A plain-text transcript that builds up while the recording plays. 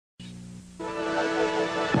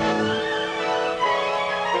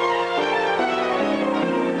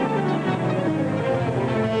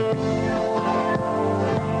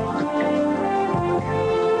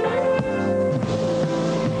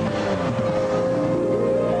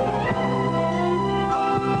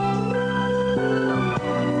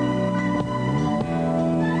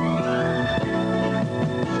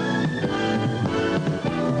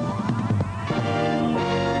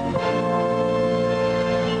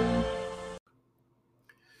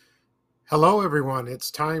Hello, everyone. It's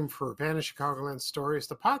time for Vanished Chicagoland Stories,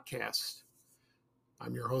 the podcast.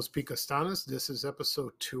 I'm your host, Pete Costanas. This is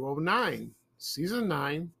episode 209, season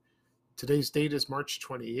 9. Today's date is March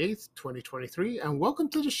 28th, 2023, and welcome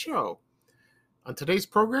to the show. On today's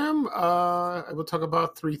program, I will talk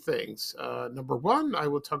about three things. Number one, I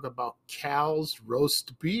will talk about Cal's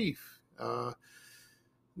Roast Beef.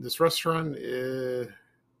 This restaurant is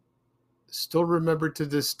still remembered to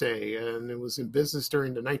this day, and it was in business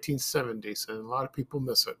during the 1970s, and a lot of people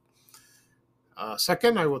miss it.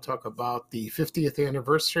 Second, I will talk about the 50th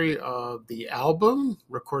anniversary of the album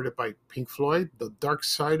recorded by Pink Floyd, The Dark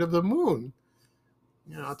Side of the Moon.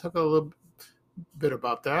 I'll talk a little bit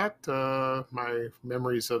about that, my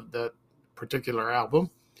memories of that particular album.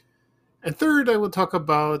 And third, I will talk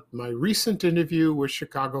about my recent interview with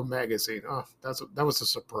Chicago Magazine. Oh, that was a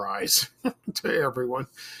surprise to everyone.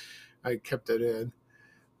 I kept it in,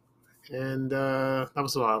 and that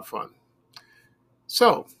was a lot of fun.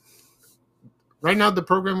 So, right now the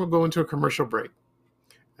program will go into a commercial break,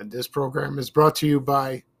 and this program is brought to you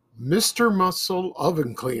by Mr. Muscle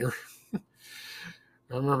Oven Cleaner. I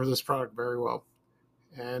remember this product very well.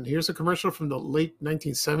 And here's a commercial from the late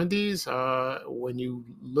 1970s. When you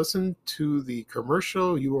listen to the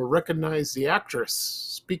commercial, you will recognize the actress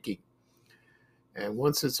speaking. And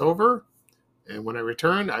once it's over, and when I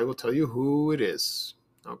return, I will tell you who it is.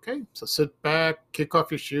 Okay, so sit back, kick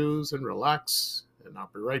off your shoes, and relax, and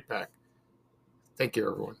I'll be right back. Thank you,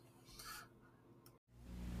 everyone.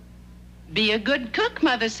 Be a good cook,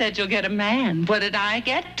 Mother said you'll get a man. What did I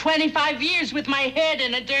get? 25 years with my head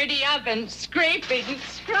in a dirty oven, scraping,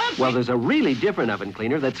 scrubbing. Well, there's a really different oven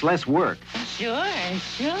cleaner that's less work. Sure.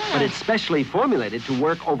 But it's specially formulated to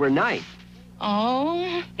work overnight.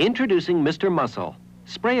 Oh? Introducing Mr. Muscle.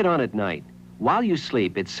 Spray it on at night. While you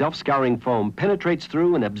sleep, its self-scouring foam penetrates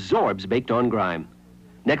through and absorbs baked-on grime.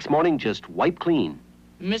 Next morning, just wipe clean.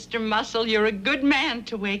 Mr. Muscle, you're a good man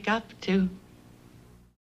to wake up to.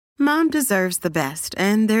 Mom deserves the best,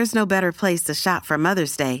 and there's no better place to shop for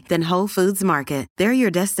Mother's Day than Whole Foods Market. They're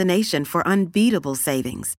your destination for unbeatable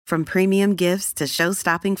savings, from premium gifts to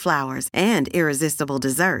show-stopping flowers and irresistible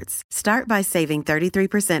desserts. Start by saving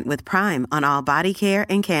 33% with Prime on all body care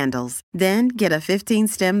and candles. Then get a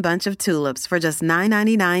 15-stem bunch of tulips for just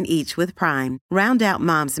 $9.99 each with Prime. Round out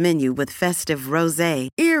Mom's menu with festive rosé,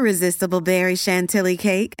 irresistible berry chantilly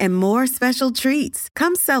cake, and more special treats.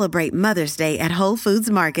 Come celebrate Mother's Day at Whole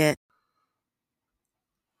Foods Market.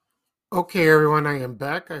 Okay, everyone, I am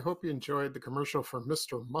back. I hope you enjoyed the commercial for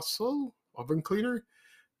Mr. Muscle Oven Cleaner.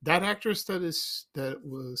 That actress that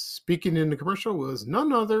was speaking in the commercial was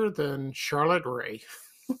none other than Charlotte Rae.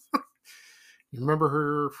 You remember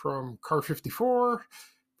her from Car 54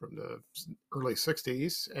 from the early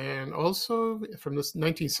 60s, and also from the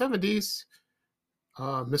 1970s,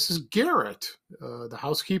 Mrs. Garrett, the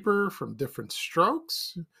housekeeper from Different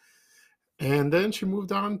Strokes. And then she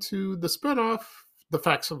moved on to the spinoff, The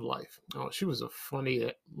Facts of Life. Oh, she was a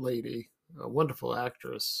funny lady, a wonderful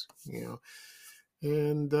actress,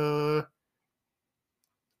 And I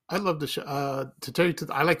love the show. To tell you,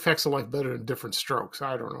 I like Facts of Life better than Different Strokes.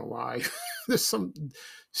 I don't know why. There's some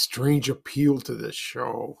strange appeal to this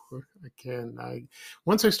show.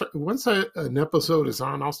 Once an episode is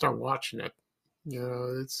on, I'll start watching it.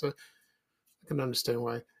 I can understand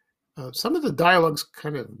why. Some of the dialogue's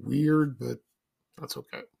kind of weird, but that's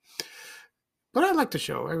okay. But I like the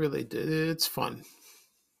show. I really did. It's fun.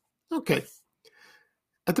 Okay.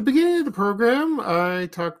 At the beginning of the program, I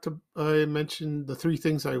mentioned the three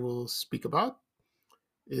things I will speak about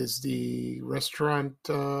is the restaurant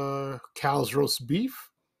Cal's Roast Beef,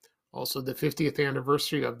 also the 50th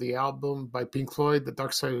anniversary of the album by Pink Floyd, The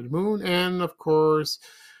Dark Side of the Moon, and of course,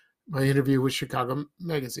 my interview with Chicago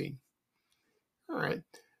Magazine. All right.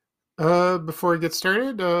 Before I get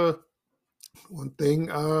started, one thing,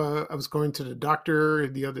 I was going to the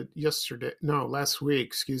doctor last week,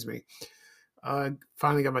 excuse me. I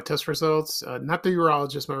finally got my test results. Not the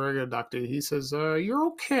urologist, my regular doctor. He says, you're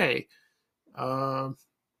okay.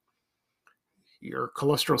 your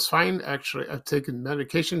cholesterol's fine. Actually, I've taken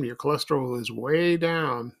medication. Your cholesterol is way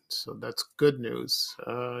down, so that's good news.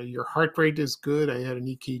 Your heart rate is good. I had an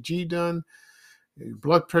EKG done. Your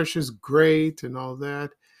blood pressure is great and all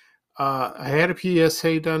that. I had a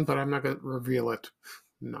PSA done, but I'm not going to reveal it.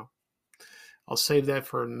 No. I'll save that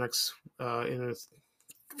for next in a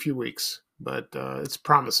few weeks, but it's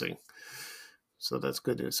promising. So that's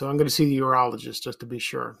good news. So I'm going to see the urologist just to be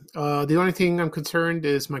sure. The only thing I'm concerned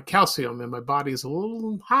is my calcium, and my body is a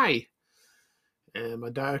little high. And my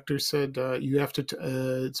doctor said you have to.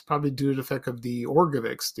 It's probably due to the effect of the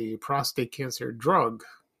Orgovix, the prostate cancer drug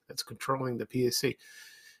that's controlling the PSA.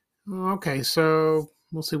 Okay, so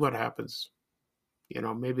we'll see what happens.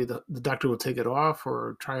 Maybe the doctor will take it off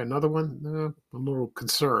or try another one. I'm a little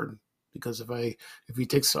concerned because if he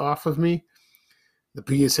takes it off of me, the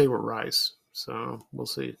PSA will rise. So we'll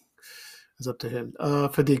see. It's up to him.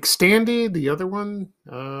 For the Xtandi, the other one,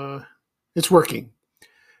 it's working.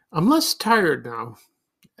 I'm less tired now,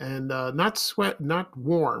 and not sweat, not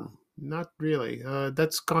warm, not really.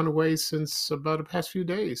 That's gone away since about the past few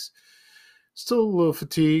days. Still a little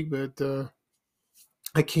fatigued, but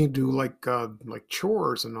I can't do like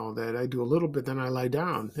chores and all that. I do a little bit, then I lie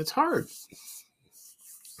down. It's hard.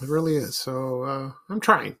 It really is. So I'm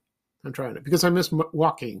trying. It because I miss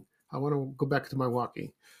walking. I want to go back to my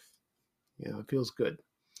walking. Yeah, it feels good.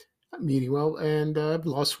 I'm eating well, and I've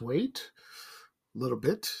lost weight a little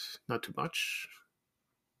bit, not too much.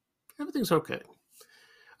 Everything's okay.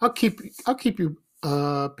 I'll keep you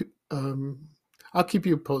I'll keep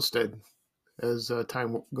you posted as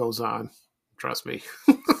time goes on. Trust me.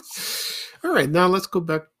 All right, now let's go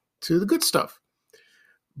back to the good stuff.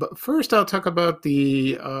 But first, I'll talk about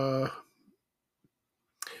the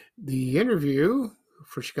interview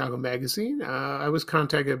for Chicago Magazine. I was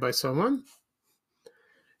contacted by someone,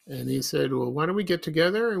 and he said, "Well, why don't we get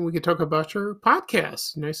together and we can talk about your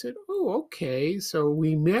podcast?" And I said, "Oh, okay." So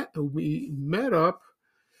we met up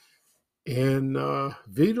in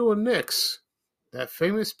Vito and Nick's, that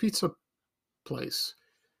famous pizza place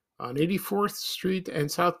on 84th Street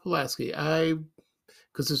and South Pulaski.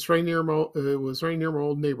 Because it was right near my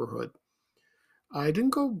old neighborhood. I didn't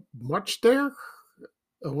go much there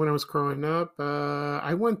when I was growing up.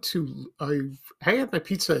 I had my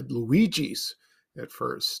pizza at Luigi's at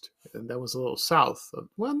first, and that was a little south.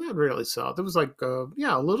 Well, not really south. It was like a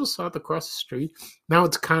little south across the street. Now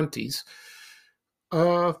it's Conti's.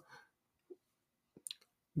 Then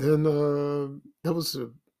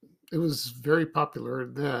it was very popular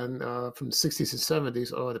then from the 60s and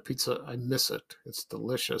 70s. Oh, the pizza, I miss it. It's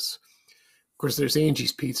delicious. Of course, there's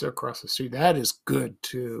Angie's Pizza across the street. That is good,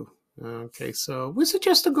 too. Okay, so we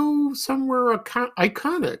suggest to go somewhere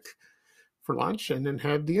iconic for lunch and then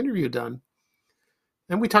have the interview done.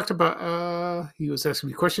 And we talked about, he was asking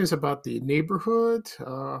me questions about the neighborhood,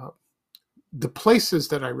 the places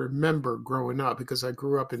that I remember growing up, because I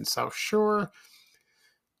grew up in South Shore,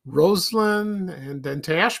 Roseland, and then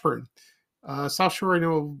to Ashburn. South Shore, I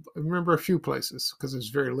remember a few places because it was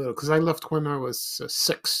very little. Because I left when I was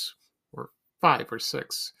 6 or 5 or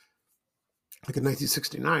 6, like in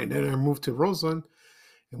 1969. Then I moved to Roseland,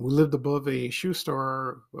 and we lived above a shoe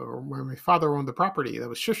store where my father owned the property. That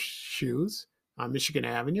was Shoes on Michigan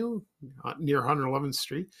Avenue near 111th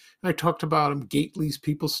Street. And I talked about him, Gately's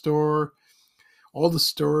People Store, all the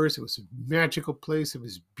stores. It was a magical place. It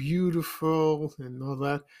was beautiful and all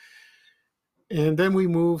that. And then we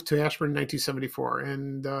moved to Ashburn in 1974.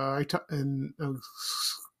 And I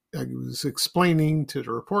was explaining to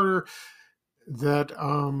the reporter that,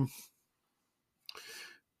 all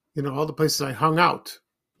the places I hung out,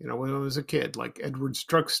 when I was a kid, like Edwards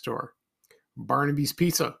Drugstore, Barnaby's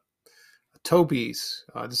Pizza, Toby's.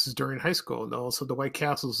 This is during high school, and also the White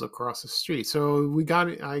Castle's across the street. So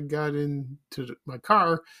I got into my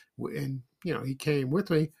car, and he came with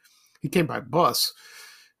me. He came by bus,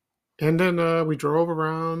 and then we drove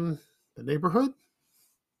around the neighborhood.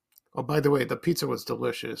 Oh, by the way, the pizza was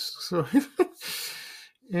delicious. So,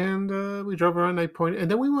 and we drove around. And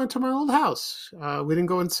then we went to my old house. We didn't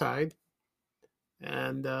go inside,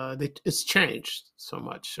 and it's changed so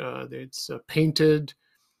much. It's painted.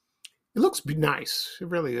 It looks nice. It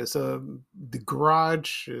really is. The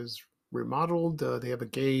garage is remodeled. They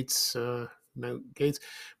have gates,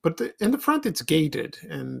 but in the front it's gated,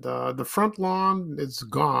 and the front lawn is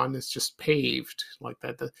gone. It's just paved like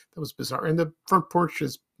that. That was bizarre. And the front porch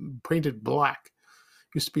is painted black.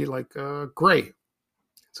 Used to be like gray.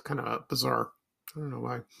 It's kind of bizarre. I don't know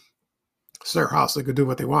why. It's their house. They could do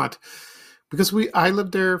what they want. Because I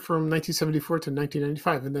lived there from 1974 to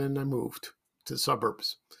 1995, and then I moved to the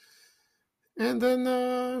suburbs. And then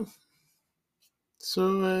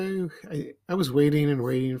So I was waiting and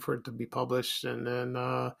waiting for it to be published, and then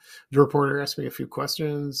the reporter asked me a few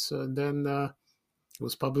questions, and then it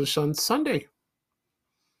was published on Sunday,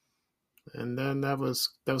 and then that was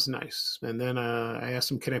nice. And then I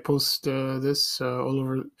asked him, "Can I post this all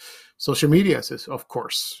over social media?" I says, "Of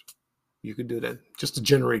course, you can do that, just to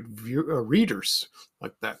generate readers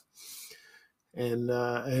like that." And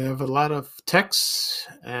I have a lot of texts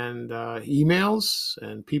and emails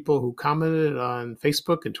and people who commented on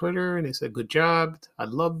Facebook and Twitter, and they said, "Good job! I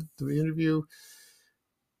loved the interview.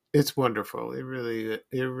 It's wonderful. It really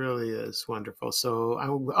is wonderful." So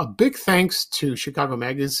a big thanks to Chicago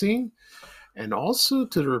Magazine and also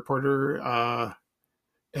to the reporter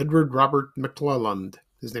Edward Robert McClelland.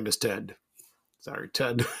 His name is Ted. Sorry,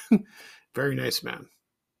 Ted. Very nice man.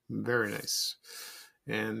 Very nice.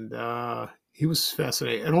 And he was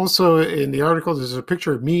fascinating. And also in the article, there's a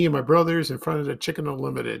picture of me and my brothers in front of the Chicken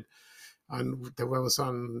Unlimited. That was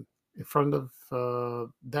on in front of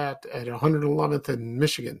that at 111th in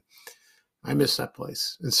Michigan. I miss that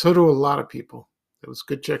place, and so do a lot of people. It was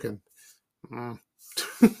good chicken. Mm.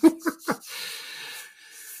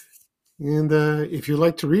 And if you'd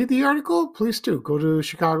like to read the article, please do. Go to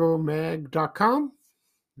chicagomag.com.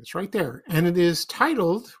 It's right there. And it is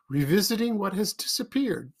titled Revisiting What Has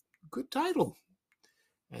Disappeared. Good title.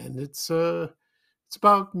 And it's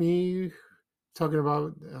about me talking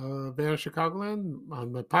about Vanished Chicagoland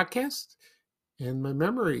on my podcast and my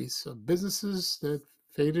memories of businesses that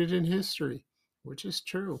faded in history, which is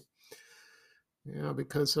true. Yeah,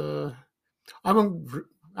 because I don't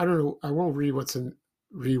know. I won't read what's in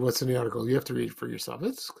the article. You have to read it for yourself.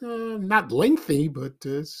 It's not lengthy, but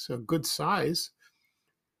it's a good size.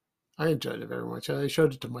 I enjoyed it very much. I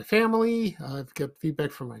showed it to my family. I've got feedback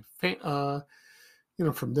from my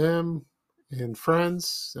from them and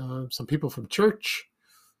friends, some people from church,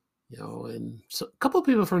 and a couple of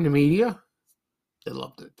people from the media. They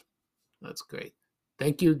loved it. That's great.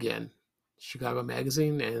 Thank you again, Chicago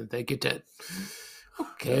Magazine, and thank you, Ted.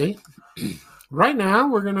 Okay. Right now,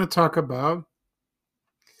 we're going to talk about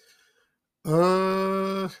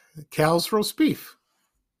Cal's roast beef.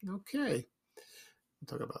 Okay.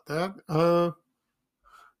 We'll talk about that.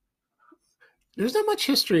 There's not much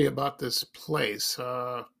history about this place,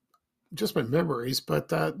 just my memories, but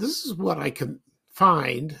this is what I can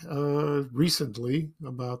find recently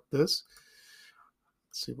about this.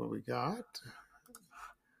 Let's see what we got.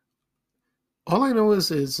 All I know is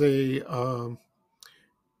the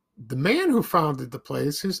man who founded the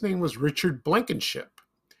place, his name was Richard Blankenship,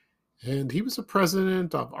 and he was the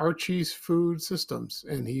president of Archie's Food Systems,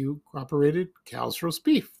 and he operated Cal's Roast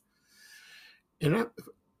Beef. And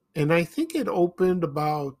I think it opened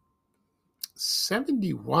about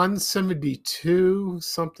 71, 72,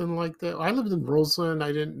 something like that. I lived in Roseland.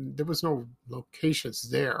 There was no locations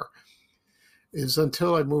there. It was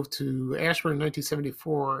until I moved to Ashburn in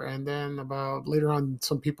 1974, and then about later on,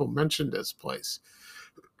 some people mentioned this place.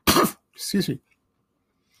 Excuse me.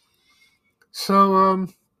 So,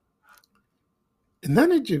 and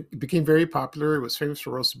then it became very popular. It was famous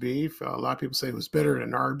for roast beef. A lot of people say it was better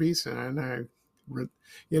than Arby's, and I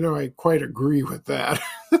quite agree with that.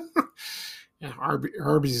 Yeah,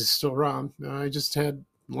 Arby's is still around. I just had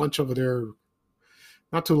lunch over there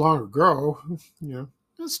not too long ago.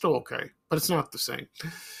 It's still okay, but it's not the same.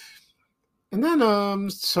 And then,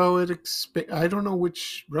 so I don't know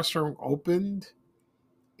which restaurant opened.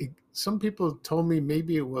 Some people told me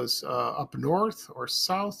maybe it was up north or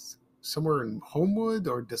south, somewhere in Homewood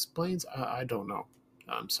or Des Plaines. I don't know.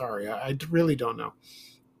 I'm sorry. I really don't know.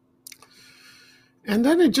 And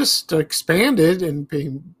then it just expanded and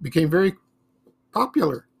became very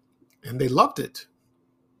popular, and they loved it.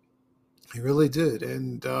 They really did.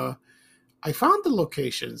 And I found the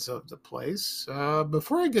locations of the place.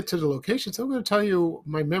 Before I get to the locations, I'm going to tell you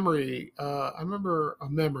my memory. I remember a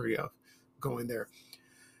memory of going there.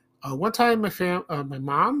 One time, my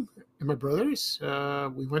mom and my brothers,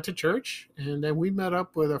 we went to church, and then we met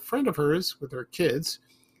up with a friend of hers with her kids.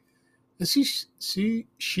 And she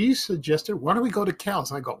suggested, "Why don't we go to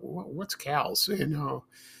Cal's?" And I go, "What's Cal's?"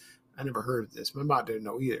 I never heard of this. My mom didn't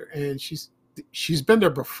know either. And she's been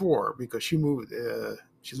there before because she moved.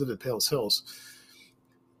 She lived in Palos Hills.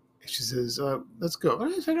 And she says, "Let's go."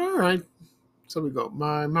 And I said, "All right." So we go.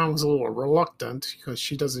 My mom was a little reluctant because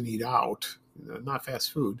she doesn't eat out, not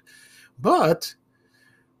fast food. But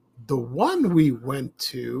the one we went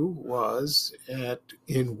to was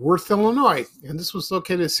in Worth, Illinois, and this was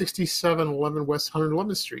located at 6711 West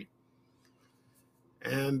 111th Street.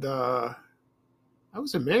 And I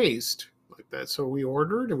was amazed. Like, that. So we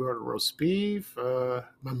ordered roast beef. My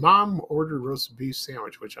mom ordered roast beef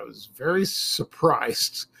sandwich, which I was very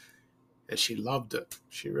surprised, and she loved it.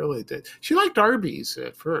 She really did. She liked Arby's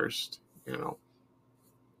at first, you know.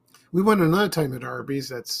 We went another time at Arby's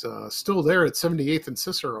that's still there at 78th and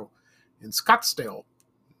Cicero in Scottsdale,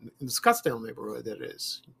 in the Scottsdale neighborhood, that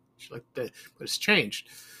is. She liked that, but it's changed.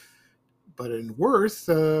 But in Worth,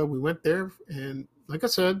 we went there, and like I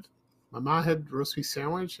said, my mom had roast beef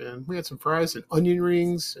sandwich, and we had some fries and onion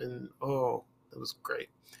rings, and oh, it was great.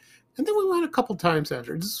 And then we went a couple times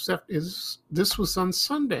after. This was on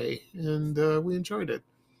Sunday, and we enjoyed it.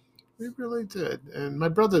 We really did. And my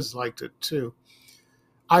brothers liked it, too.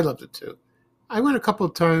 I loved it, too. I went a couple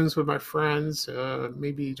of times with my friends,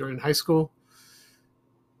 maybe during high school,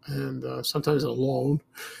 and sometimes alone.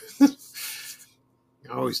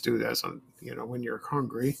 I always do that, when you're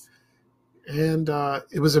hungry. And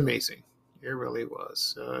it was amazing. It really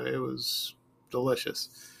was. It was delicious.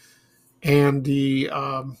 And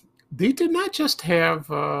they did not just have.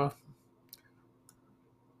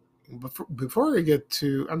 Before I get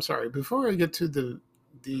to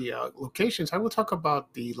the locations, I will talk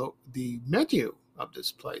about the menu of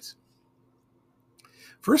this place.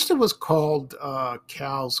 First, it was called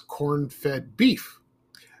Cal's Corn-Fed Beef.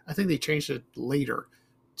 I think they changed it later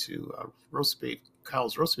to roast beef,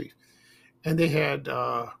 Cal's roast beef. And they had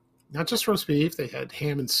not just roast beef, they had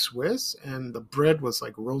ham and Swiss, and the bread was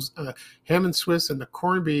like ham and Swiss, and the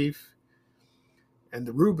corned beef and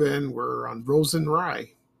the Reuben were on Rosen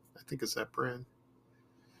Rye. I think it's that brand.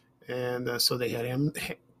 And so they had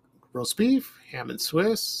roast beef, ham and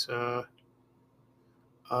Swiss,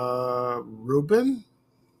 Reuben.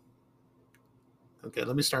 Okay,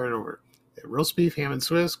 let me start it over. Roast beef, ham and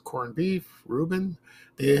Swiss, corned beef, Reuben.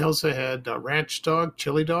 They also had ranch dog,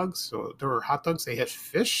 chili dogs. So there were hot dogs. They had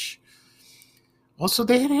fish. Also,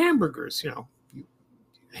 they had hamburgers.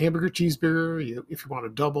 Hamburger, cheeseburger. If you want a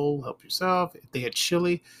double, help yourself. They had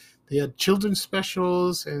chili. They had children's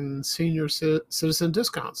specials and senior citizen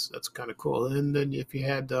discounts. That's kind of cool. And then if you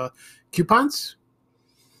had coupons,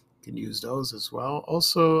 you can use those as well.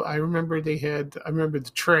 Also, I remember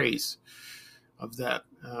the trays of that.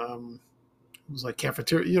 It was like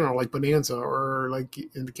cafeteria, like Bonanza or like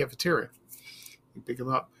in the cafeteria. You pick them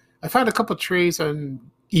up. I found a couple of trays on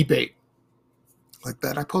eBay like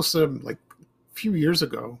that. I posted them like a few years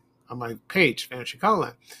ago on my page, Fantasy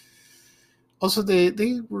Chicagoland. Also,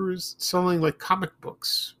 they were selling like comic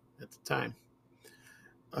books at the time.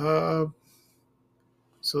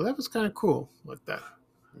 So that was kind of cool like that.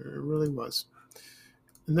 It really was.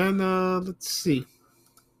 And then let's see.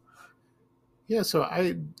 Yeah, so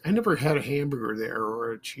I never had a hamburger there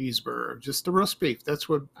or a cheeseburger, just the roast beef. That's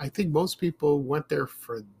what I think most people went there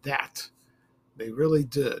for that. They really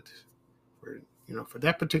did, for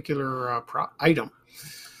that particular item.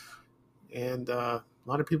 And a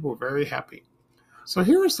lot of people were very happy. So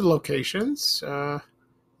here is the locations. I'm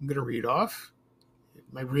going to read off. It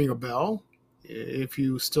might ring a bell. If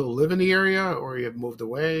you still live in the area or you have moved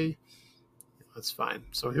away, that's fine.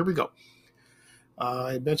 So here we go.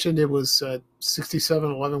 I mentioned it was at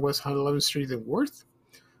 6711 West 111th Street in Worth.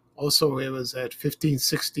 Also, it was at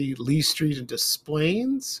 1560 Lee Street in Des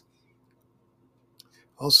Plaines.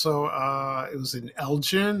 Also, it was in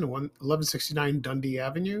Elgin, 1169 Dundee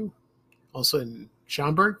Avenue. Also in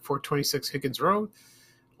Schaumburg, 426 Higgins Road.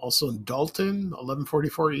 Also in Dalton,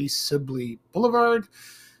 1144 East Sibley Boulevard.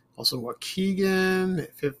 Also in Waukegan,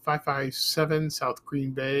 557 South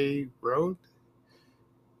Green Bay Road.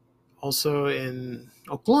 Also in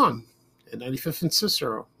Oak Lawn, at 95th and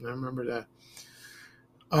Cicero. I remember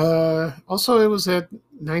that. Also, it was at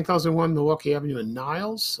 9001 Milwaukee Avenue in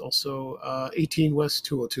Niles. Also, 18 West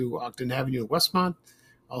 202 Ogden Avenue in Westmont.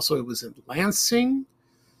 Also, it was in Lansing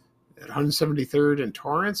at 173rd and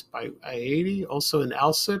Torrance by I-80. Also in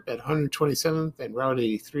Alsip at 127th and Route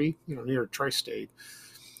 83, near Tri-State.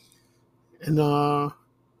 And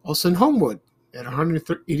also in Homewood at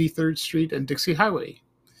 183rd Street and Dixie Highway.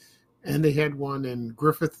 And they had one in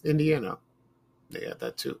Griffith, Indiana. They had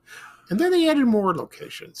that too. And then they added more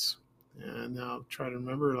locations. And I'll try to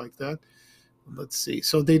remember like that. Let's see.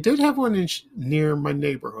 So they did have one near my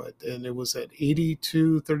neighborhood. And it was at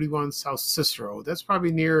 8231 South Cicero. That's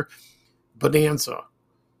probably near Bonanza.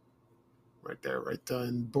 Right there. Right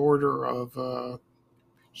on the border of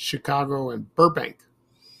Chicago and Burbank.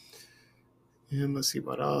 And let's see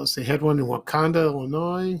what else. They had one in Wakanda,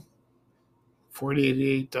 Illinois.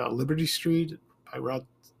 4088 Liberty Street by Route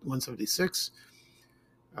 176.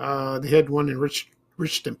 They had one in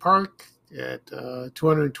Richton Park at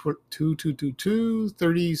 222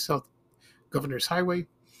 30 South Governor's Highway.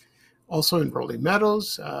 Also in Rolling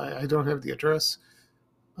Meadows. I don't have the address.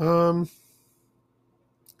 They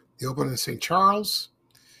open in St. Charles.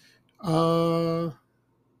 Let's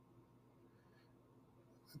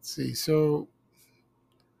see. So,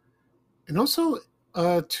 and also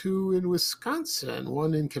two in Wisconsin,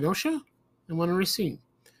 one in Kenosha and one in Racine.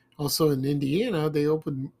 Also in Indiana, they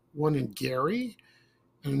opened one in Gary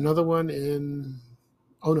and another one and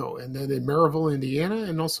then in Maryville, Indiana,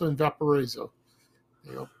 and also in Valparaiso.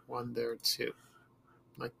 They opened one there too,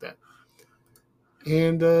 like that.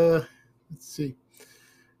 And let's see.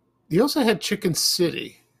 They also had Chicken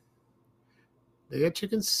City. They had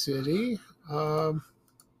Chicken City. That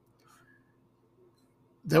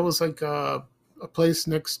was like a place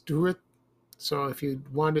next to it. So if you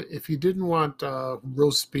didn't want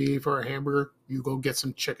roast beef or a hamburger, you go get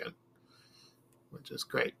some chicken, which is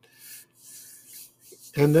great.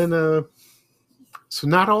 And then, so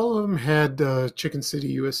not all of them had Chicken City,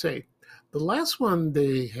 USA. The last one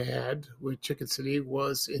they had with Chicken City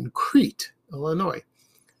was in Crete, Illinois.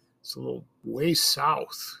 It's a little way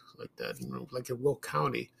south, like that, like in Will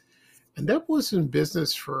County. And that was in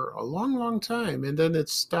business for a long, long time. And then it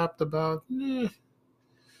stopped about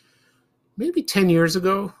maybe 10 years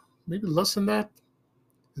ago, maybe less than that.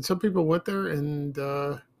 And some people went there and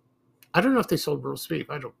I don't know if they sold roast beef.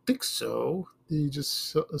 I don't think so. They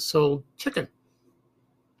just sold chicken.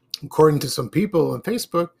 According to some people on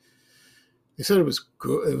Facebook, they said it was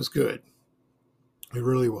good. It was good. It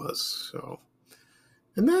really was. So,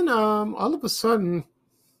 and then all of a sudden,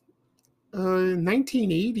 in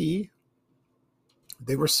 1980,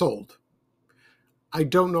 they were sold. I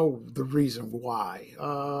don't know the reason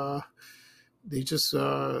why. They just,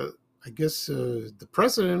 I guess, the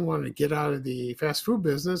president wanted to get out of the fast food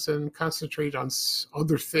business and concentrate on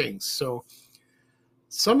other things. So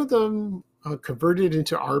some of them converted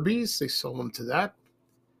into Arby's. They sold them to that.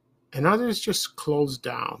 And others just closed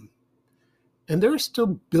down. And there are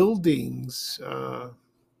still buildings,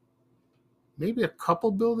 maybe a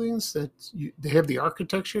couple buildings that they have the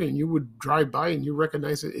architecture and you would drive by and you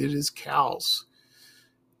recognize it is Cal's.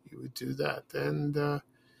 You would do that. And,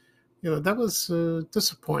 that was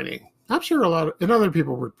disappointing. I'm sure and other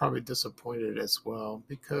people were probably disappointed as well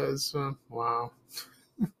because, wow,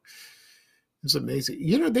 it's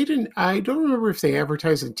amazing. I don't remember if they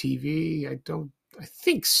advertised on TV. I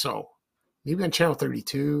think so. Maybe on Channel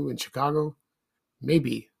 32 in Chicago.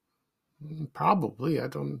 Maybe. Probably. I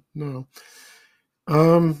don't know.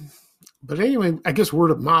 But anyway, I guess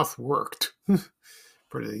word of mouth worked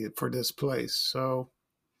for this place. So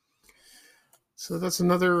that's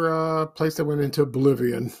another place that went into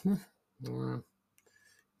oblivion. But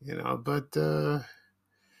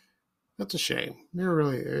that's a shame. It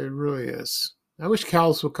really is. I wish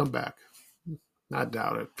Cal's would come back. I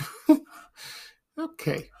doubt it.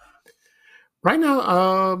 Okay. Right now,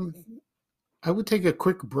 I would take a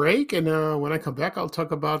quick break, and when I come back, I'll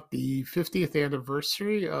talk about the 50th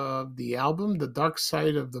anniversary of the album "The Dark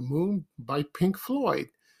Side of the Moon" by Pink Floyd.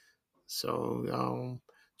 So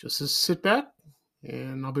just sit back,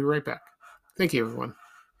 and I'll be right back. Thank you, everyone.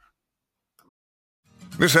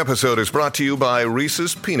 This episode is brought to you by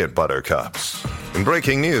Reese's Peanut Butter Cups. In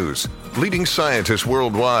breaking news, leading scientists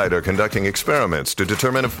worldwide are conducting experiments to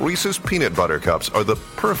determine if Reese's Peanut Butter Cups are the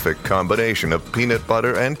perfect combination of peanut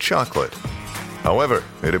butter and chocolate. However,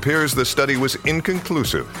 it appears the study was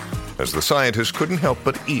inconclusive, as the scientists couldn't help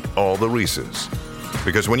but eat all the Reese's.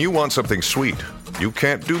 Because when you want something sweet, you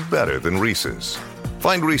can't do better than Reese's.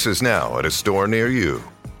 Find Reese's now at a store near you.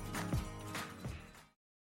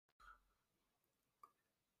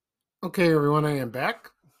 Okay, everyone, I am back.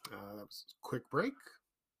 That was a quick break.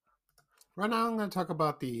 Right now, I'm going to talk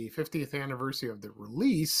about the 50th anniversary of the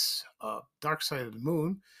release of Dark Side of the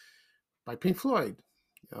Moon by Pink Floyd.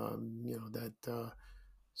 That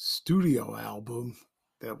studio album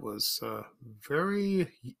that was very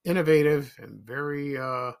innovative and very,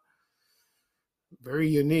 very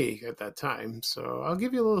unique at that time. So I'll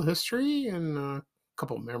give you a little history and a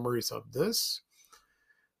couple memories of this.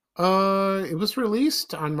 It was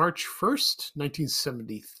released on March 1st,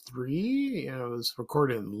 1973, and it was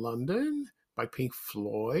recorded in London by Pink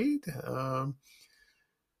Floyd.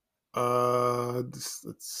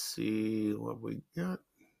 Let's see what we got.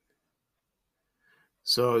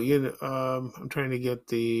 So, I'm trying to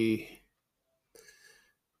get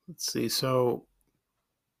let's see. So,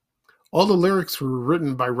 all the lyrics were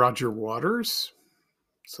written by Roger Waters.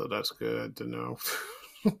 So that's good to know.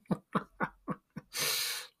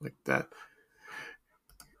 Like that.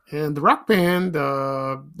 And the rock band,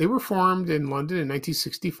 they were formed in London in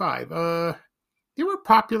 1965. They were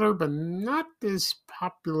popular, but not as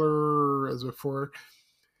popular as before.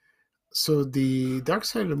 So the Dark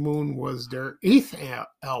Side of the Moon was their eighth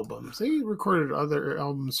album. They recorded other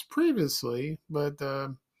albums previously, but I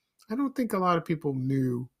don't think a lot of people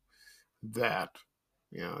knew that.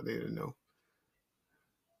 They didn't know.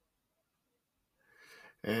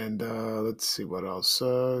 And let's see what else.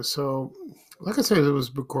 So, like I said, it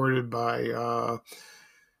was recorded by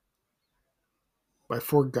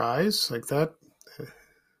four guys like that.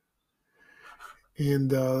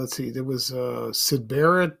 And let's see, there was Syd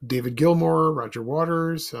Barrett, David Gilmour, Roger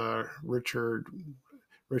Waters, Richard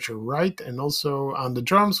Wright, and also on the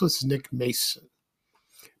drums was Nick Mason.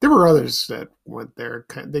 There were others that went there.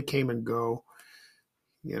 They came and go.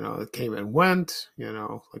 It came and went.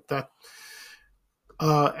 Like that.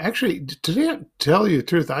 Actually, to tell you the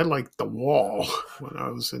truth, I liked The Wall when I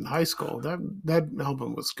was in high school. That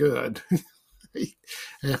album was good. I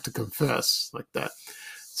have to confess, like that.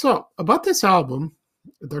 So, about this album,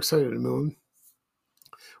 Dark Side of the Moon,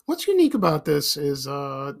 what's unique about this is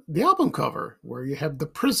the album cover, where you have the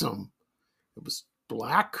prism. It was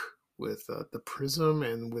black with the prism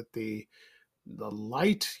and with the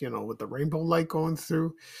light, with the rainbow light going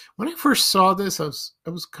through. When I first saw this, I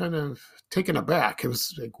was kind of taken aback. It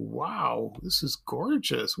was like, wow, this is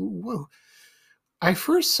gorgeous. Whoa. I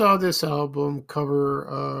first saw this album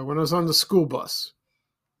cover when I was on the school bus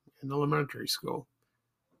in elementary school.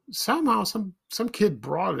 Somehow some kid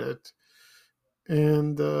brought it,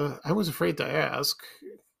 and I was afraid to ask,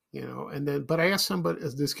 but I asked somebody,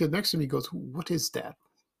 this kid next to me goes, what is that?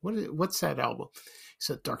 What's that album? He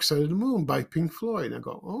said, Dark Side of the Moon by Pink Floyd. And I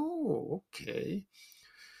go, oh, okay.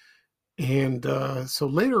 And so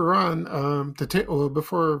later on,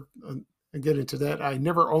 before I get into that, I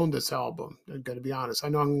never owned this album. I've got to be honest. I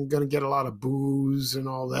know I'm going to get a lot of boos and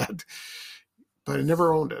all that, but I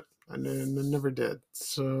never owned it. I never did.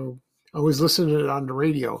 So I always listened to it on the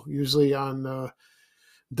radio, usually on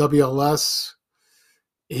WLS,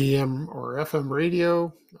 AM or FM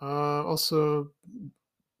radio. Also,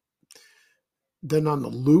 then on the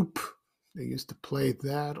loop, they used to play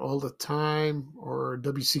that all the time, or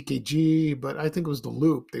WCKG, but I think it was the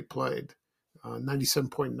loop they played,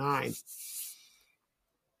 97.9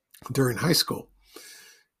 during high school.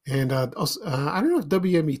 And also, I don't know if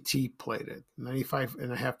WMET played it,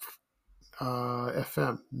 95.5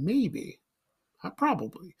 FM, maybe,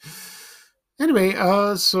 probably. Anyway,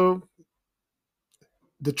 so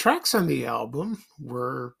the tracks on the album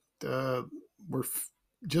were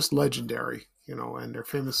just legendary, and they're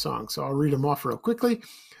famous songs. So I'll read them off real quickly.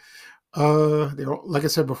 Like I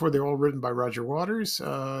said before, they're all written by Roger Waters.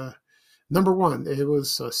 Number one, it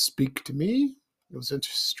was Speak to Me. It was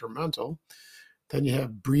instrumental. Then you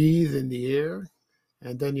have Breathe in the Air.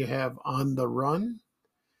 And then you have On the Run.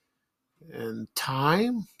 And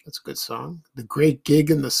Time. That's a good song. The Great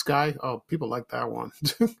Gig in the Sky. Oh, people like that one.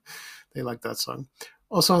 They like that song.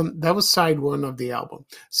 Also, that was side one of the album.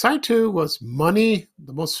 Side two was Money,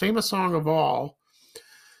 the most famous song of all.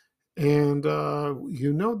 And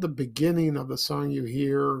the beginning of the song, you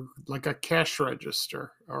hear like a cash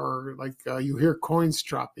register, or like you hear coins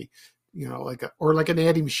dropping, like an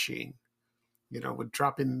Eddie machine, with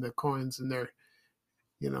dropping the coins in there.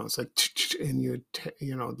 It's like, and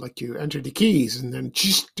like you enter the keys, and then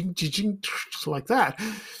like that.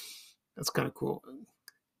 That's kind of cool.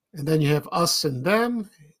 And then you have Us and Them,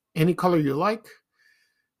 Any Color You Like,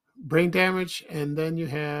 Brain Damage, and then you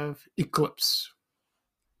have Eclipse.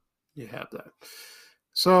 You have that.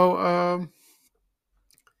 So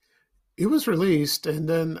it was released, and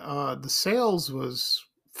then the sales was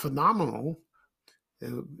phenomenal.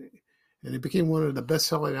 And it became one of the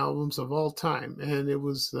best-selling albums of all time. And it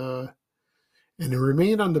was, and it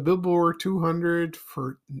remained on the Billboard 200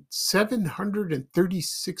 for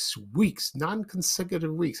 736 weeks,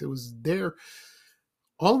 non-consecutive weeks. It was there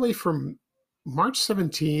all the way from March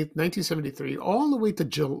 17th, 1973, all the way to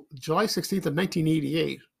July 16th of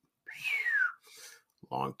 1988.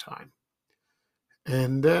 Long time.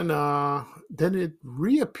 And then it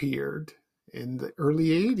reappeared in the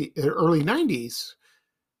early 90s.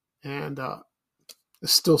 And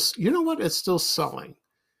it's still, it's still selling.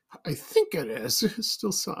 I think it is. It's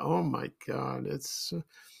still selling. Oh my God. It's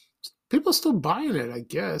people are still buying it, I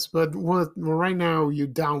guess. But right now you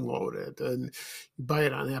download it and you buy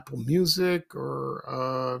it on Apple Music,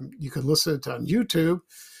 or you can listen to it on YouTube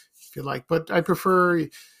if you like. But I prefer,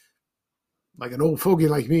 like an old fogey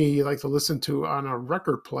like me, you like to listen to on a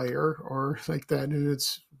record player or like that. And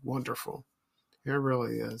it's wonderful. It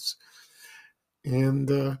really is.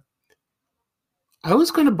 And I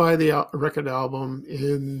was going to buy the record album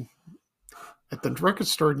at the record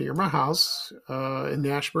store near my house in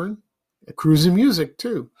Ashburn, at Cruising Music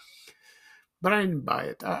too. but I didn't buy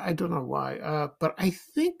it. I don't know why. But I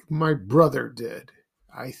think my brother did.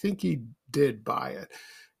 I think he did buy it,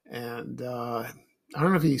 and I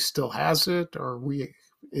don't know if he still has it or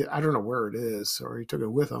I don't know where it is, or he took it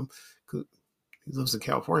with him because he lives in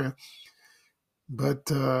California.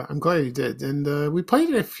 But I'm glad he did, and we played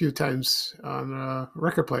it a few times on a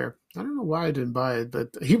record player. I don't know why I didn't buy it, but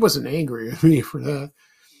he wasn't angry at me for that.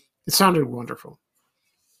 It sounded wonderful.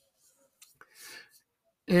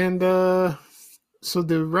 And so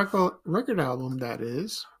the record album, that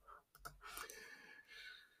is,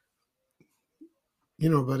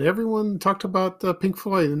 but everyone talked about Pink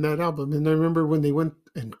Floyd in that album. And I remember when they went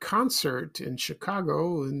in concert in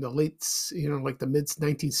Chicago in the late, like the mid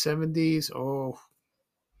 1970s. Oh,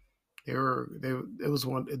 it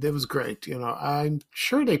was great. I'm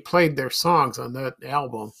sure they played their songs on that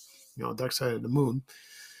album, Dark Side of the Moon.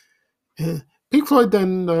 And Pink Floyd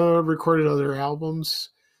then recorded other albums,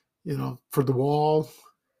 for The Wall.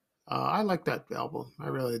 I like that album. I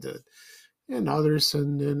really did. And others.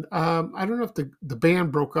 And I don't know if the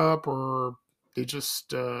band broke up or they just,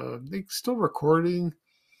 they still recording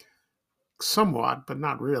somewhat, but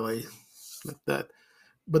not really like that.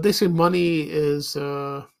 But they say money is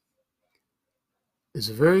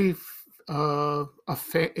very,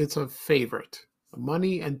 it's a favorite.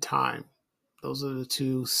 Money and Time. Those are the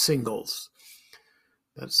two singles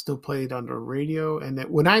that's still played on the radio. And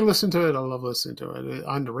when I listen to it, I love listening to it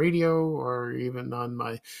on the radio or even on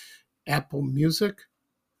my Apple Music,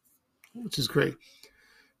 which is great.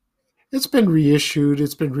 It's been reissued,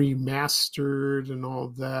 it's been remastered and all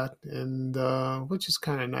that, and which is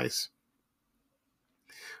kind of nice.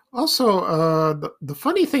 Also, the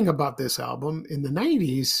funny thing about this album, in the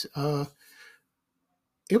 90s,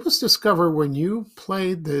 it was discovered when you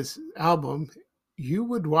played this album, you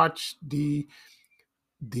would watch the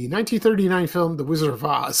 1939 film The Wizard of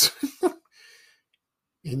Oz.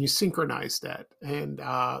 And you synchronize that. And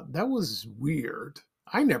that was weird.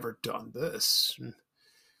 I never done this.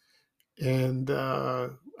 And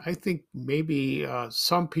I think maybe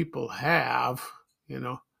some people have,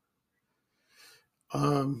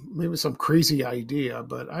 maybe some crazy idea,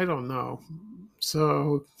 but I don't know.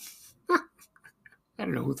 So I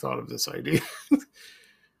don't know who thought of this idea.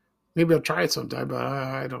 Maybe I'll try it sometime, but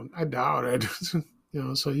I doubt it.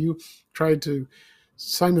 So you tried to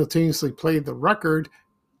simultaneously play the record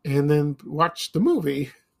and then watch the movie.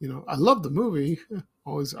 I love the movie.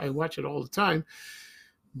 I watch it all the time,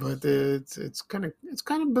 but it's kind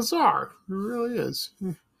of bizarre. It really is.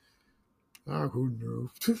 Who knew?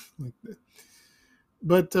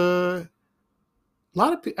 But a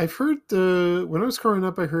lot of I've heard when I was growing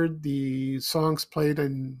up, I heard the songs played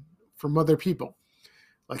from other people.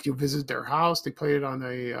 Like you visit their house, they play it on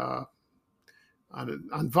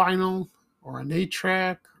on vinyl or an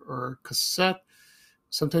 8-track or cassette.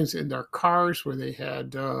 Sometimes in their cars where they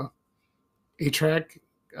had 8-track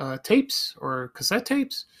tapes or cassette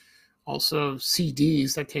tapes. Also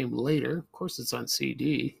CDs that came later. Of course, it's on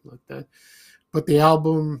CD like that. But the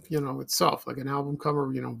album, itself, like an album cover,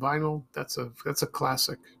 vinyl, that's a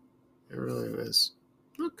classic. It really is.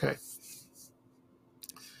 Okay.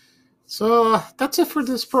 So that's it for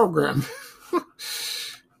this program.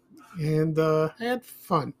 And I had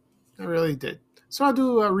fun. I really did. So I'll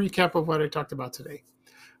do a recap of what I talked about today.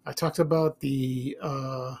 I talked about the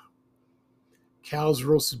Cal's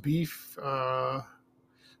Roast Beef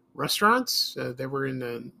restaurants. They were in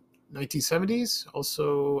the 1970s.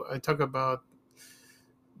 Also, I talked about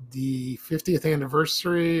the 50th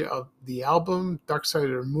anniversary of the album Dark Side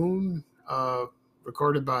of the Moon,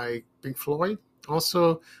 recorded by Pink Floyd.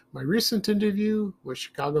 Also, my recent interview with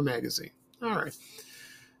Chicago Magazine. All right.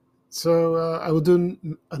 So I will do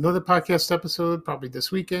another podcast episode probably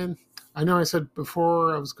this weekend. I know I said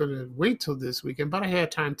before I was going to wait till this weekend, but I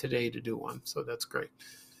had time today to do one, so that's great.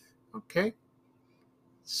 Okay.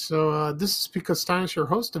 So this is Pete Costanis, your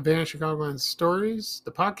host of Van Chicagoland Stories,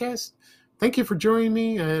 the podcast. Thank you for joining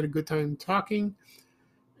me. I had a good time talking,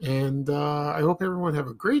 and I hope everyone have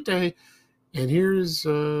a great day. And here's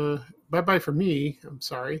bye-bye for me. I'm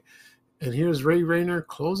sorry. And here's Ray Rayner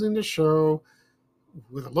closing the show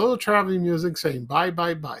with a little traveling music saying bye,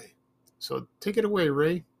 bye, bye. So take it away,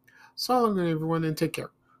 Ray. So long, everyone, and take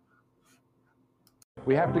care.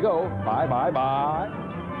 We have to go. Bye, bye,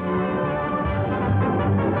 bye.